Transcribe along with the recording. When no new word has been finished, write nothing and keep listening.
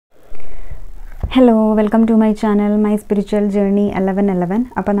Hello, welcome to my channel, my spiritual journey 1111.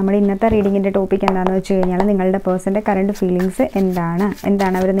 അപ്പോൾ നമ്മുടെ ഇന്നത്തെ റീഡിങ്ങിൻ്റെ ടോപ്പിക് എന്താണെന്ന് വെച്ച് കഴിഞ്ഞാൽ നിങ്ങളുടെ പേഴ്സൻ്റെ കറണ്ട് ഫീലിങ്സ്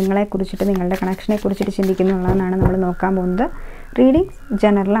എന്താണ് അവർ നിങ്ങളെക്കുറിച്ചിട്ട് നിങ്ങളുടെ കണക്ഷനെ കുറിച്ചിട്ട് ചിന്തിക്കുന്നുള്ളതാണ് നമ്മൾ നോക്കാൻ പോകുന്നത്. റീഡിങ്സ്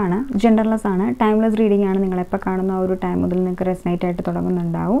ജനറൽലെസ് ആണ്, ടൈംലെസ് റീഡിംഗ് ആണ്. നിങ്ങളെപ്പോൾ കാണുന്ന ആ ഒരു ടൈം മുതൽ നിങ്ങൾക്ക് റെസനേറ്റ് ആയിട്ട്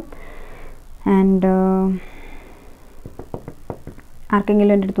തുടങ്ങുന്നുണ്ടാവും. ആൻഡ്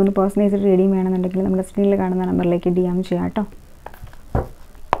ആർക്കെങ്കിലും എൻ്റെ അടുത്തുനിന്ന് പേഴ്സണലൈസ്ഡ് റീഡിംഗ് വേണമെന്നുണ്ടെങ്കിൽ നമ്മുടെ സ്ക്രീനിൽ കാണുന്ന നമ്പറിലേക്ക് DM ചെയ്യാം കേട്ടോ.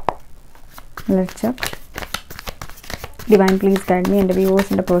 Let's check. Divine, please guide me and the viewers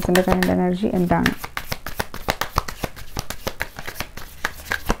and the person the current energy എന്താണ്?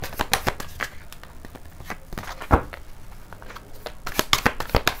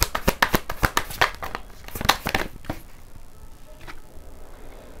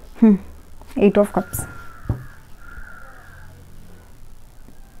 Eight of Cups.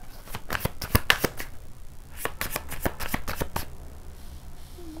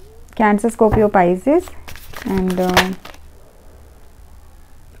 Cancer, Scorpio, Pisces and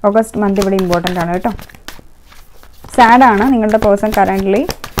August month ഇവിടെ ഇമ്പോർട്ടൻ്റ് ആണ് കേട്ടോ. സാഡ് ആണ് നിങ്ങളുടെ പേഴ്സൺ കറൻ്റ്ലി,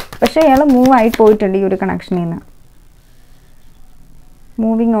 പക്ഷേ അയാൾ മൂവ് ആയിട്ട് പോയിട്ടുണ്ട് ഈ ഒരു കണക്ഷനിൽ നിന്ന്.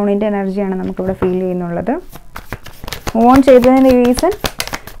 മൂവിങ് ഓണിൻ്റെ എനർജിയാണ് നമുക്കിവിടെ ഫീൽ ചെയ്യുന്നുള്ളത്. മൂവ് ഓൺ ചെയ്തതിൻ്റെ റീസൺ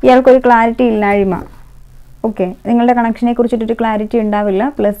ഇയാൾക്കൊരു ക്ലാരിറ്റി ഇല്ലായ്മ. ഓക്കെ, നിങ്ങളുടെ കണക്ഷനെ കുറിച്ചിട്ടൊരു ക്ലാരിറ്റി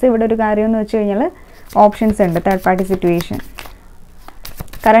ഉണ്ടാവില്ല. പ്ലസ് ഇവിടെ ഒരു കാര്യം എന്ന് വെച്ച് കഴിഞ്ഞാൽ ഓപ്ഷൻസ് ഉണ്ട്, തേർഡ് പാർട്ടി സിറ്റുവേഷൻ.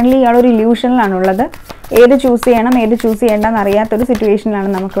 കറൻ്റ്ലി ഇയാളൊരു ഇല്യൂഷനിലാണുള്ളത്. ഏത് ചൂസ് ചെയ്യണം ഏത് ചൂസ് ചെയ്യേണ്ടെന്ന് അറിയാത്തൊരു സിറ്റുവേഷനിലാണ്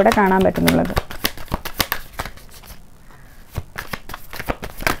നമുക്കിവിടെ കാണാൻ പറ്റുന്നുള്ളത്.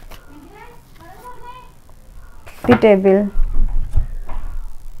 The devil.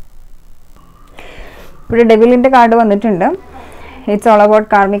 ഇവിടെ ഡെവിലിൻ്റെ കാർഡ് വന്നിട്ടുണ്ട്. It's all about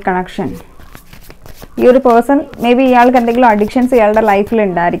karmic connection. ഈ ഒരു പേഴ്സൺ മേ ബി ഇയാൾക്ക് എന്തെങ്കിലും അഡിക്ഷൻസ് ഇയാളുടെ ലൈഫിൽ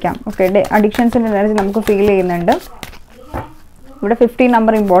ഉണ്ടായിരിക്കാം. ഓക്കെ, അഡിക്ഷൻസിൻ്റെ എനർജി നമുക്ക് ഫീൽ ചെയ്യുന്നുണ്ട്. ഇവിടെ 15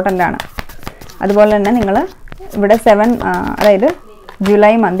 നമ്പർ ഇമ്പോർട്ടൻ്റ് ആണ്. അതുപോലെ തന്നെ നിങ്ങൾ ഇവിടെ 7 അതായത് ജൂലൈ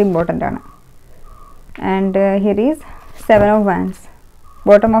മന്ത് ഇമ്പോർട്ടൻ്റ് ആണ്. And here is 7 of wands,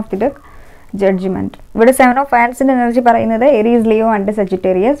 bottom of the deck, judgement. ഇവിടെ 7 ഓഫ് വാൻസിൻ്റെ എനർജി പറയുന്നത് എരീസ്, Leo and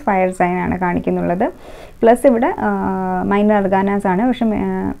Sagittarius fire sign ആണ് കാണിക്കുന്നുള്ളത്. പ്ലസ് ഇവിടെ മൈനർ അർഗാനാസ് ആണ്, പക്ഷേ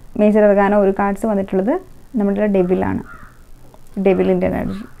മേജർ അർഗാന ഒരു കാർഡ്സ് വന്നിട്ടുള്ളത് നമ്മുടെ ഡെവിലാണ്. ഡെവിലിൻ്റെ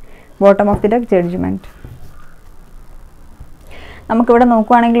energy, bottom of the deck, judgement. നമുക്കിവിടെ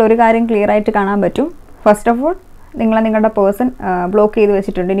നോക്കുവാണെങ്കിൽ ഒരു കാര്യം ക്ലിയർ ആയിട്ട് കാണാൻ പറ്റും. ഫസ്റ്റ് ഓഫ് ഓൾ നിങ്ങളുടെ പേഴ്സൺ ബ്ലോക്ക് ചെയ്ത്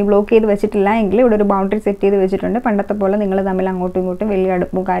വെച്ചിട്ടുണ്ട്. ഇനി ബ്ലോക്ക് ചെയ്ത് വെച്ചിട്ടില്ല എങ്കിൽ ഇവിടെ ഒരു ബൗണ്ടറി സെറ്റ് ചെയ്ത് വെച്ചിട്ടുണ്ട്. പണ്ടത്തെ പോലെ നിങ്ങൾ തമ്മിൽ അങ്ങോട്ടും ഇങ്ങോട്ടും വലിയ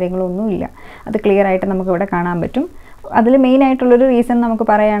അടുപ്പും കാര്യങ്ങളും ഒന്നും ഇല്ല. അത് ക്ലിയർ ആയിട്ട് നമുക്കിവിടെ കാണാൻ പറ്റും. അതിൽ മെയിൻ ആയിട്ടുള്ളൊരു റീസൺ നമുക്ക്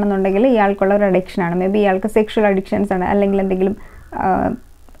പറയുകയാണെന്നുണ്ടെങ്കിൽ ഇയാൾക്കുള്ള ഒരു അഡിക്ഷനാണ്. മേ ബി ഇയാൾക്ക് സെക്ഷൽ അഡിക്ഷൻസ് ആണ്, അല്ലെങ്കിൽ എന്തെങ്കിലും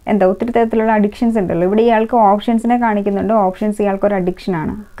ഒത്തിരി തരത്തിലുള്ള അഡിക്ഷൻസ് ഉണ്ടല്ലോ. ഇവിടെ ഇയാൾക്ക് ഓപ്ഷൻസിനെ കാണിക്കുന്നുണ്ട്. ഓപ്ഷൻസ് ഇയാൾക്കൊരു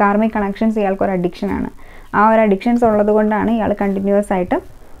അഡിക്ഷനാണ്. Karmic connections ഇയാൾക്കൊരു അഡിക്ഷനാണ്. ആ ഒരു അഡിക്ഷൻസ് ഉള്ളത് കൊണ്ടാണ് ഇയാൾ കണ്ടിന്യൂസ് ആയിട്ട്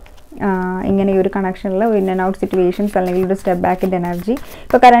ഇങ്ങനെ ഈ ഒരു കണക്ഷനിൽ ഇൻ ആൻഡ് ഔട്ട് സിറ്റുവേഷൻസ് അല്ലെങ്കിൽ ഒരു സ്റ്റെപ്പ് ബാക്കിൻ്റെ എനർജി.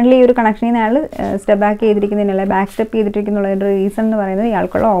 ഇപ്പോൾ കറൻ്റ്ലി ഈ ഒരു കണക്ഷനിൽ നിന്ന് അയാൾ step back ചെയ്തിരിക്കുന്നതിനുള്ള back step ചെയ്തിട്ടിരിക്കുന്നുള്ളതിൻ്റെ reason എന്ന് പറയുന്നത്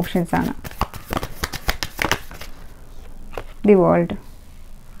ഇയാൾക്കുള്ള ഓപ്ഷൻസ് ആണ്. The world.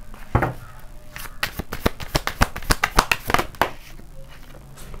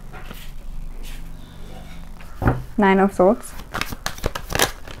 Nine of Swords,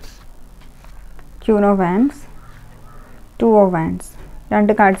 Queen of Wands, Two of Wands.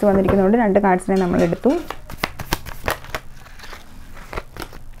 രണ്ട് കാർഡ്സ് വന്നിരിക്കുന്നുണ്ട്. രണ്ട് കാർഡ്സിനെ നമ്മൾ എടുത്തു.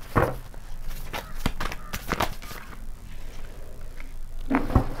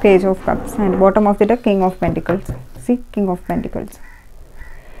 Page of Cups and bottom of the deck, King of Pentacles. See, King of Pentacles.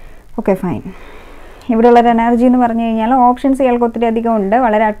 Okay, fine. ഇവിടെയുള്ളൊരു energy എന്ന് പറഞ്ഞു കഴിഞ്ഞാൽ options ഇയാൾക്ക് ഒത്തിരി അധികം ഉണ്ട്.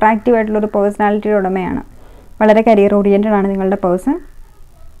 വളരെ അട്രാക്റ്റീവ് ആയിട്ടുള്ളൊരു പേഴ്സണാലിറ്റിയുടെ ഉടമയാണ്. വളരെ കരിയർ ഓറിയൻറ്റഡ് ആണ് നിങ്ങളുടെ പേഴ്സൺ.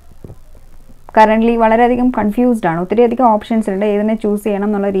 കറൻ്റ്ലി വളരെയധികം കൺഫ്യൂസ്ഡ് ആണ്. ഒത്തിരി അധികം ഓപ്ഷൻസ് ഉണ്ട്. ഏതിനെ ചൂസ് ചെയ്യണം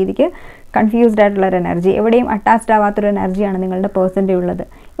എന്നുള്ള രീതിക്ക് കൺഫ്യൂസ്ഡ് ആയിട്ടുള്ളൊരു എനർജി, എവിടെയും അറ്റാച്ച്ഡ് ആവാത്തൊരു എനർജിയാണ് നിങ്ങളുടെ പേഴ്സൻ്റെ ഉള്ളത്.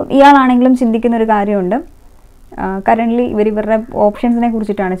 ഇയാളാണെങ്കിലും ചിന്തിക്കുന്നൊരു കാര്യമുണ്ട്. കറൻ്റ്ലി ഇവരുടെ ഓപ്ഷൻസിനെ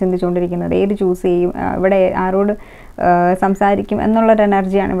കുറിച്ചിട്ടാണ് ചിന്തിച്ചുകൊണ്ടിരിക്കുന്നത്. ഏത് ചൂസ് ചെയ്യും, ഇവിടെ ആരോട് സംസാരിക്കും എന്നുള്ളൊരു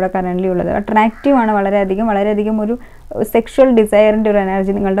എനർജിയാണ് ഇവിടെ കറൻ്റ്ലി ഉള്ളത്. അട്രാക്റ്റീവ് ആണ് വളരെയധികം ഒരു സെക്ഷൽ ഡിസയറിൻ്റെ ഒരു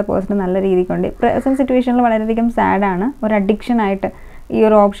എനർജി നിങ്ങളുടെ പേഴ്സൺ നല്ല രീതിക്കുണ്ട്. പ്രസൻറ്റ് സിറ്റുവേഷനിൽ വളരെയധികം സാഡാണ്. ഒരു അഡിക്ഷനായിട്ട് ഈ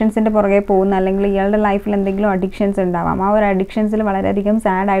ഒരു ഓപ്ഷൻസിൻ്റെ പുറകെ പോകുന്ന, അല്ലെങ്കിൽ ഇയാളുടെ ലൈഫിൽ എന്തെങ്കിലും അഡിക്ഷൻസ് ഉണ്ടാവാം. ആ ഒരു അഡിക്ഷൻസിൽ വളരെയധികം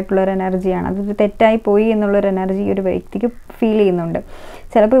സാഡായിട്ടുള്ളൊരു എനർജിയാണ്. അതൊരു തെറ്റായി പോയി എന്നുള്ളൊരു എനർജി ഒരു വ്യക്തിക്ക് ഫീൽ ചെയ്യുന്നുണ്ട്.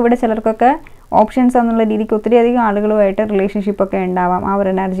 ചിലപ്പോൾ ഇവിടെ ചിലർക്കൊക്കെ ഓപ്ഷൻസ് എന്നുള്ള രീതിക്ക് ഒത്തിരിയധികം ആളുകളുമായിട്ട് റിലേഷൻഷിപ്പൊക്കെ ഉണ്ടാവാം. ആ ഒരു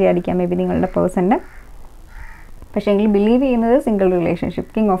എനർജി ആയിരിക്കാം മേ ബി നിങ്ങളുടെ പേഴ്സൻ്റെ. പക്ഷേ എങ്കിൽ ബിലീവ് ചെയ്യുന്നത് single relationship,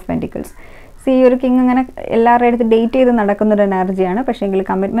 king of pentacles. ഈ ഒരു കിങ് അങ്ങനെ എല്ലാവരുടെ അടുത്ത് ഡേറ്റ് ചെയ്ത് നടക്കുന്നൊരു എനർജിയാണ്. പക്ഷേ എങ്കിൽ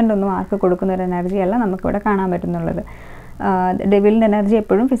കമ്മിറ്റ്മെൻ്റ് ഒന്നും ആർക്ക് കൊടുക്കുന്നൊരു എനർജിയല്ല നമുക്കിവിടെ കാണാൻ പറ്റുന്നുള്ളത്. ഡെവിലിൻ്റെ എനർജി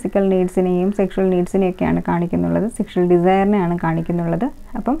എപ്പോഴും ഫിസിക്കൽ നീഡ്സിനെയും സെക്ഷൽ നീഡ്സിനെയൊക്കെയാണ് കാണിക്കുന്നുള്ളത്, സെക്ഷൽ ഡിസയറിനെയാണ് കാണിക്കുന്നുള്ളത്.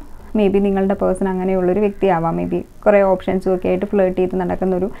 അപ്പം മേ ബി നിങ്ങളുടെ പേഴ്സൺ അങ്ങനെയുള്ളൊരു വ്യക്തിയാവാം. മേ ബി കുറേ ഓപ്ഷൻസും ഒക്കെ ആയിട്ട് ഫ്ലേർട്ട് ചെയ്ത്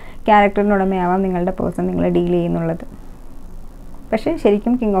നടക്കുന്ന ഒരു ക്യാരക്ടറിനുടമയാവാം നിങ്ങളുടെ പേഴ്സൺ നിങ്ങളെ ഡീൽ ചെയ്യുന്നുള്ളത്. പക്ഷേ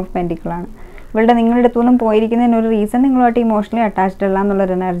ശരിക്കും കിങ് ഓഫ് പെൻറ്റിക്കിളാണ്. ഇവളുടെ നിങ്ങളുടെ അടുത്തുനിന്നും പോയിരിക്കുന്നതിനൊരു റീസൺ നിങ്ങളുമായിട്ട് ഇമോഷണലി അറ്റാച്ച്ഡ് അല്ല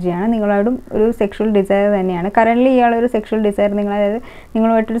എന്നുള്ളൊരു എനർജിയാണ്. നിങ്ങളോടും ഒരു സെക്ഷൽ ഡിസയർ തന്നെയാണ്. കറൻ്റ്ലി ഇയാളൊരു സെക്ഷൽ ഡിസയർ അതായത്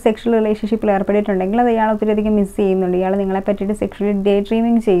നിങ്ങളുമായിട്ടൊരു സെക്ഷൽ റിലേഷൻഷിപ്പിൽ ഏർപ്പെട്ടിട്ടുണ്ടെങ്കിൽ അത് ഇയാൾ ഒത്തിരിയധികം മിസ് ചെയ്യുന്നുണ്ട്. ഇയാൾ നിങ്ങളെ പറ്റിയിട്ട് സെക്ഷലി ഡേ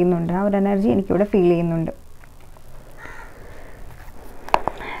ഡ്രീമിങ് ചെയ്യുന്നുണ്ട്. ആ ഒരു എനർജി എനിക്കിവിടെ ഫീൽ ചെയ്യുന്നുണ്ട്.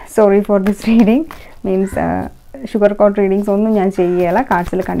 Sorry for this reading. Means sugar coat readings ഒന്നും ഞാൻ ചെയ്യുകയില്ല.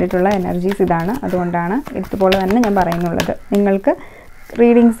 കാർഡ്സിൽ കണ്ടിട്ടുള്ള എനർജീസ് ഇതാണ്. അതുകൊണ്ടാണ് ഇതുപോലെ തന്നെ ഞാൻ പറയുന്നുള്ളത്. നിങ്ങൾക്ക്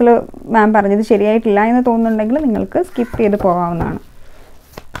റീഡിങ്സിൽ മാം പറഞ്ഞത് ശരിയായിട്ടില്ല എന്ന് തോന്നുന്നുണ്ടെങ്കിൽ നിങ്ങൾക്ക് സ്കിപ്പ് ചെയ്ത് പോകാവുന്നതാണ്.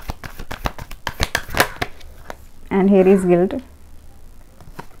 And here is guilt,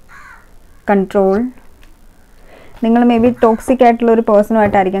 control. നിങ്ങൾ മേ ബി ടോക്സിക് ആയിട്ടുള്ള ഒരു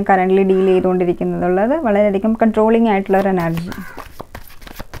പേഴ്സണുമായിട്ടായിരിക്കും കറൻ്റ്ലി ഡീൽ ചെയ്തുകൊണ്ടിരിക്കുന്നത്. വളരെയധികം കൺട്രോളിങ് ആയിട്ടുള്ള ഒരു എനർജി.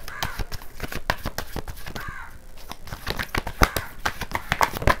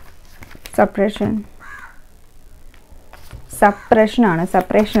 സപ്രഷനാണ്,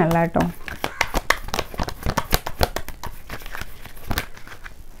 സപ്രഷൻ അല്ല കേട്ടോ.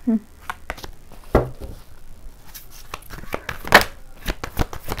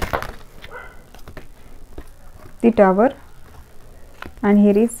 The tower and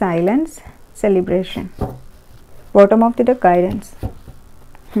here is silence, celebration. Bottom of the deck, guidance.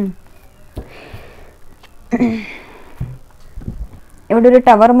 ഇവിടെ ഒരു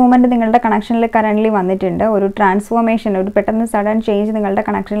ടവർ മൂവ്മെൻറ്റ് നിങ്ങളുടെ കണക്ഷനിൽ കറൻ്റ്ലി വന്നിട്ടുണ്ട്. ഒരു ട്രാൻസ്ഫോർമേഷൻ, ഒരു പെട്ടെന്ന് സഡൻ ചേഞ്ച് നിങ്ങളുടെ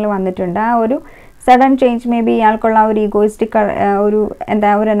കണക്ഷനിൽ വന്നിട്ടുണ്ട്. ആ ഒരു സഡൻ ചേഞ്ച് മേ ബി ഇയാൾക്കുള്ള ഒരു ഈഗോയിസ്റ്റിക് ഒരു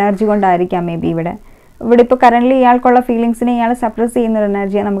എനർജി കൊണ്ടായിരിക്കാം മേ ബി ഇവിടെ ഇപ്പോൾ കറൻ്റ്ലി ഇയാൾക്കുള്ള ഫീലിങ്സിനെ ഇയാൾ സപ്രസ് ചെയ്യുന്നൊരു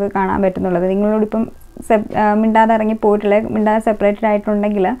എനർജിയാണ് നമുക്ക് കാണാൻ പറ്റുന്നുള്ളത്. നിങ്ങളോടിപ്പം മിണ്ടാതെ ഇറങ്ങി പോയിട്ടുള്ള, മിണ്ടാതെ സെപ്പറേറ്റഡ്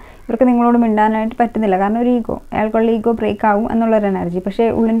ആയിട്ടുണ്ടെങ്കിൽ ഇവർക്ക് നിങ്ങളോട് മിണ്ടാനായിട്ട് പറ്റുന്നില്ല. കാരണം ഒരു ഈഗോ, അയാൾക്കുള്ള ഈഗോ ബ്രേക്ക് ആവും എന്നുള്ളൊരു എനർജി. പക്ഷേ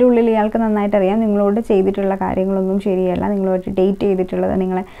ഉള്ളിൻ്റെ ഉള്ളിൽ ഇയാൾക്ക് നന്നായിട്ട് അറിയാം നിങ്ങളോട് ചെയ്തിട്ടുള്ള കാര്യങ്ങളൊന്നും ശരിയല്ല. നിങ്ങളുമായിട്ട് ഡേറ്റ് ചെയ്തിട്ടുള്ളത്,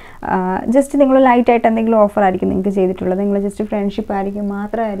 നിങ്ങളെ ജസ്റ്റ് നിങ്ങൾ ലൈറ്റായിട്ട് എന്തെങ്കിലും ഓഫർ ആയിരിക്കും നിങ്ങൾക്ക് ചെയ്തിട്ടുള്ളത്. നിങ്ങൾ ജസ്റ്റ് ഫ്രണ്ട്ഷിപ്പ് ആയിരിക്കും,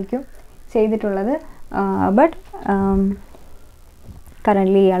 മാത്രമായിരിക്കും ചെയ്തിട്ടുള്ളത്. ബട്ട്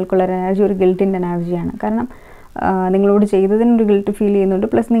കറൻ്റ്ലി ഇയാൾക്കുള്ളൊരു എനർജി ഒരു ഗിൽറ്റിൻ്റെ എനർജിയാണ്. കാരണം നിങ്ങളോട് ചെയ്തതിനൊരു ഗിൽറ്റ് ഫീൽ ചെയ്യുന്നുണ്ട്.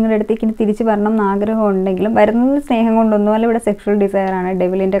 പ്ലസ് നിങ്ങളുടെ അടുത്തേക്ക് ഇനി തിരിച്ച് വരണം എന്ന് ആഗ്രഹം ഉണ്ടെങ്കിലും വരുന്നത് സ്നേഹം കൊണ്ടൊന്നും അല്ല. ഇവിടെ സെക്ഷൽ ഡിസയറാണ്,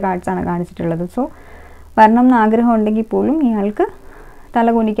 ഡെവിലിൻ്റെ കാർഡ്സാണ് കാണിച്ചിട്ടുള്ളത്. സോ വരണം എന്ന് ആഗ്രഹം ഉണ്ടെങ്കിൽ പോലും ഇയാൾക്ക്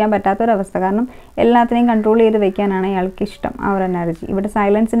തല കുനിക്കാൻ പറ്റാത്തൊരവസ്ഥ. കാരണം എല്ലാത്തിനെയും കൺട്രോൾ ചെയ്ത് വെക്കാനാണ് ഇയാൾക്ക് ഇഷ്ടം. ആ ഒരു എനർജി ഇവിടെ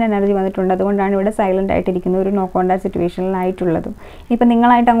സൈലൻസിൻ്റെ എനർജി വന്നിട്ടുണ്ട്. അതുകൊണ്ടാണ് ഇവിടെ സൈലൻ്റ് ആയിട്ടിരിക്കുന്ന ഒരു നോ കോൺടാക്ട് സിറ്റുവേഷനിലായിട്ടുള്ളതും. ഇപ്പം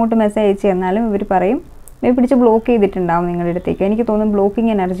നിങ്ങളായിട്ട് അങ്ങോട്ട് മെസ്സേജ് അയച്ചു തന്നാലും ഇവർ പറയും പിടിച്ച് ബ്ലോക്ക് ചെയ്തിട്ടുണ്ടാവും നിങ്ങളുടെ അടുത്തേക്ക്. എനിക്ക് തോന്നുന്നു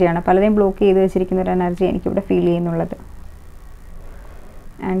ബ്ലോക്കിംഗ് എനർജിയാണ്, പലരെയും ബ്ലോക്ക് ചെയ്ത് വെച്ചിരിക്കുന്ന ഒരു എനർജി എനിക്കിവിടെ feel ചെയ്യുന്നുള്ളത്.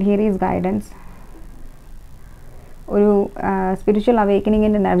 And here is guidance. ഒരു സ്പിരിച്വൽ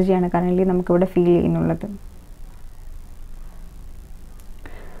അവേക്കനിങ്ങിൻ്റെ എനർജിയാണ് കറൻ്റ്ലി നമുക്കിവിടെ ഫീൽ ചെയ്യുന്നുള്ളത്.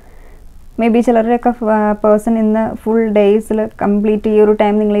 മേ ബി ചിലരുടെയൊക്കെ പേഴ്സൺ ഇന്ന് ഫുൾ ഡേയ്സിൽ കംപ്ലീറ്റ് ഈ ഒരു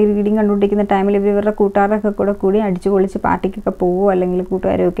ടൈം നിങ്ങൾ ഈ റീഡിങ് കണ്ടുകൊണ്ടിരിക്കുന്ന ടൈമിൽ ഇവരുടെ കൂട്ടുകാരൊക്കെ കൂടി അടിച്ചു പൊളിച്ച് പാർട്ടിക്കൊക്കെ പോവുമോ അല്ലെങ്കിൽ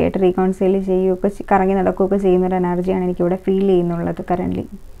കൂട്ടുകാരൊക്കെ ആയിട്ട് റീകൗൺസൈൽ ചെയ്യുകയൊക്കെ കറങ്ങി നടക്കുകയൊക്കെ ചെയ്യുന്നൊരു എനർജിയാണ് എനിക്കിവിടെ ഫീൽ ചെയ്യുന്നുള്ളത് കറൻ്റ്ലി.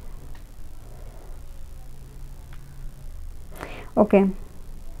 Okay,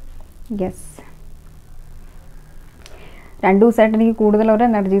 yes. 2 ദിവസമായിട്ട് എനിക്ക് കൂടുതലൊരു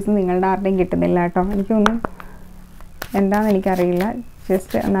എനർജീസ് നിങ്ങളുടെ ആരുടെയും കിട്ടുന്നില്ല കേട്ടോ. എനിക്കൊന്നും എന്താണെന്ന് എനിക്കറിയില്ല.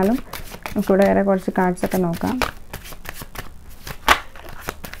 ജസ്റ്റ് എന്നാലും നമുക്കിവിടെ വേറെ കുറച്ച് കാർഡ്സൊക്കെ നോക്കാം.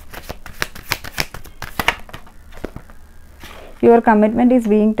 Your commitment is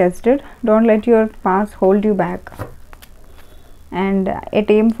being tested. Don't let your past hold you back. And a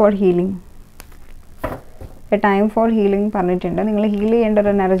time for healing. A time for healing പറഞ്ഞിട്ടുണ്ട്. നിങ്ങൾ ഹീൽ ചെയ്യേണ്ട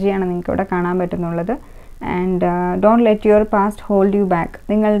ഒരു എനർജിയാണ് നിങ്ങൾക്ക് ഇവിടെ കാണാൻ പറ്റുന്നുള്ളത്. And don't let your past hold you back.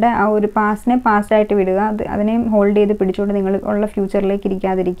 നിങ്ങളുടെ ആ ഒരു പാസ്റ്റിനെ പാസ്റ്റായിട്ട് വിടുക, അതിനെ ഹോൾഡ് ചെയ്ത് പിടിച്ചുകൊണ്ട് നിങ്ങൾ ഉള്ള ഫ്യൂച്ചറിലേക്ക്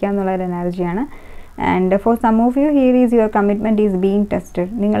ഇരിക്കാതിരിക്കുക എന്നുള്ളൊരു എനർജിയാണ്. And for some of U here is your commitment is being tested.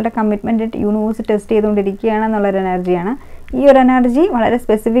 നിങ്ങളുടെ കമ്മിറ്റ്മെൻറ്റ് യൂണിവേഴ്സ് ടെസ്റ്റ് ചെയ്തുകൊണ്ടിരിക്കുകയാണ് എന്നുള്ളൊരു എനർജിയാണ്. ഈ ഒരു എനർജി വളരെ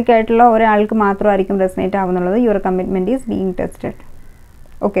സ്പെസിഫിക് ആയിട്ടുള്ള ഒരാൾക്ക് മാത്രമായിരിക്കും resonate ആവുന്നുള്ളത്. Your commitment is being tested.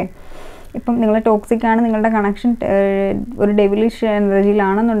 Okay, ഇപ്പം നിങ്ങൾ ടോക്സിക് ആണ്, നിങ്ങളുടെ കണക്ഷൻ ഒരു ഡെവിലിഷ്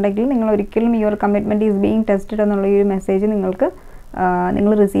എനർജിയിലാണെന്നുണ്ടെങ്കിൽ നിങ്ങൾ ഒരിക്കലും your commitment is being tested എന്നുള്ള ഈ ഒരു മെസ്സേജ്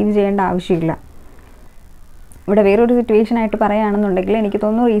നിങ്ങൾ റിസീവ് ചെയ്യേണ്ട ആവശ്യമില്ല. ഇവിടെ വേറൊരു സിറ്റുവേഷൻ ആയിട്ട് പറയുകയാണെന്നുണ്ടെങ്കിൽ എനിക്ക്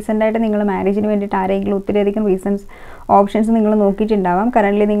തോന്നുന്നു റീസെൻ്റായിട്ട് നിങ്ങൾ മാരേജിന് വേണ്ടിയിട്ട് ആരെങ്കിലും ഒത്തിരിയധികം ഓപ്ഷൻസ് നിങ്ങൾ നോക്കിയിട്ടുണ്ടാവാം.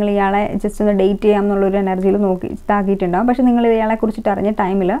 കറൻ്റ്ലി നിങ്ങൾ ഇയാളെ ജസ്റ്റ് ഒന്ന് ഡേറ്റ് ചെയ്യാം എന്നുള്ളൊരു എനർജിയിൽ ഇതാക്കിയിട്ടുണ്ടാവും. പക്ഷേ നിങ്ങൾ ഇയാളെ കുറിച്ചിട്ട് അറിഞ്ഞ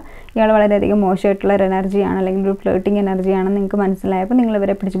ടൈമിൽ ഇയാൾ വളരെയധികം മോശമായിട്ടുള്ള ഒരു എനർജിയാണ് അല്ലെങ്കിൽ ഒരു ഫ്ലേട്ടിങ് എനർജിയാണെന്ന് നിങ്ങൾക്ക് മനസ്സിലായപ്പോൾ നിങ്ങൾ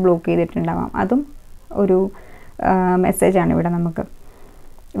ഇവരെ പിടിച്ച് ബ്ലോക്ക് ചെയ്തിട്ടുണ്ടാവാം. അതും ഒരു മെസ്സേജാണ് ഇവിടെ നമുക്ക്.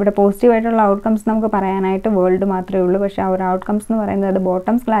 ഇവിടെ പോസിറ്റീവായിട്ടുള്ള ഔട്ട്കംസ് നമുക്ക് പറയാനായിട്ട് വേൾഡ് മാത്രമേ ഉള്ളൂ. പക്ഷേ ആ ഒരു ഔട്ട്കംസ് എന്ന് പറയുന്നത്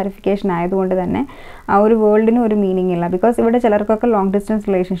ബോട്ടംസ് ക്ലാരിഫിക്കേഷൻ ആയതുകൊണ്ട് തന്നെ ആ ഒരു വേൾഡിന് ഒരു മീനിങ് ഇല്ല. ബിക്കോസ് ഇവിടെ ചിലർക്കൊക്കെ ലോങ് ഡിസ്റ്റൻസ്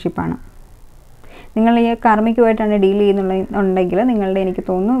റിലേഷൻഷിപ്പാണ്. നിങ്ങൾ ഈ കാർമിക്കുമായിട്ടാണ് ഡീൽ ചെയ്യുന്നുണ്ടെങ്കിൽ എനിക്ക്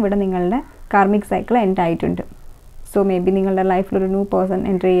തോന്നുന്നു ഇവിടെ നിങ്ങളുടെ കാർമിക് സൈക്കിൾ എൻഡ് ആയിട്ടുണ്ട്. സോ മേ ബി നിങ്ങളുടെ ലൈഫിലൊരു ന്യൂ പേഴ്സൺ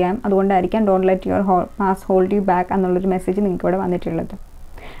എൻ്റർ ചെയ്യാം. അതുകൊണ്ടായിരിക്കാം don't let your past hold you back എന്നുള്ളൊരു മെസ്സേജ് നിങ്ങൾക്ക് ഇവിടെ വന്നിട്ടുള്ളത്.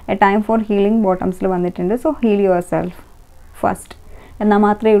 എ ടൈം ഫോർ ഹീലിംഗ് ബോട്ടംസിൽ വന്നിട്ടുണ്ട്. So heal your self first. എന്നാൽ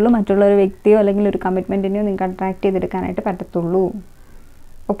മാത്രമേ ഉള്ളൂ മറ്റുള്ളൊരു വ്യക്തിയോ അല്ലെങ്കിൽ ഒരു കമ്മിറ്റ്മെൻറ്റിനെയോ നിങ്ങൾക്ക് അട്രാക്റ്റ് ചെയ്തെടുക്കാനായിട്ട് പറ്റത്തുള്ളൂ.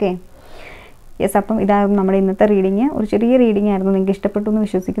 Okay, yes. അപ്പം ഇതായിരുന്നു നമ്മുടെ ഇന്നത്തെ റീഡിങ്. ഒരു ചെറിയ റീഡിംഗ് ആയിരുന്നു. നിങ്ങൾക്ക് ഇഷ്ടപ്പെട്ടു എന്ന്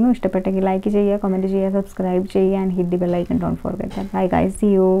വിശ്വസിക്കുന്നു. ഇഷ്ടപ്പെട്ടെങ്കിൽ ലൈക്ക് ചെയ്യുക, കമൻറ്റ് ചെയ്യുക, സബ്സ്ക്രൈബ് ചെയ്യുക and hit the bell icon. Don't forget that. Bye guys, see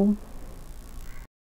you.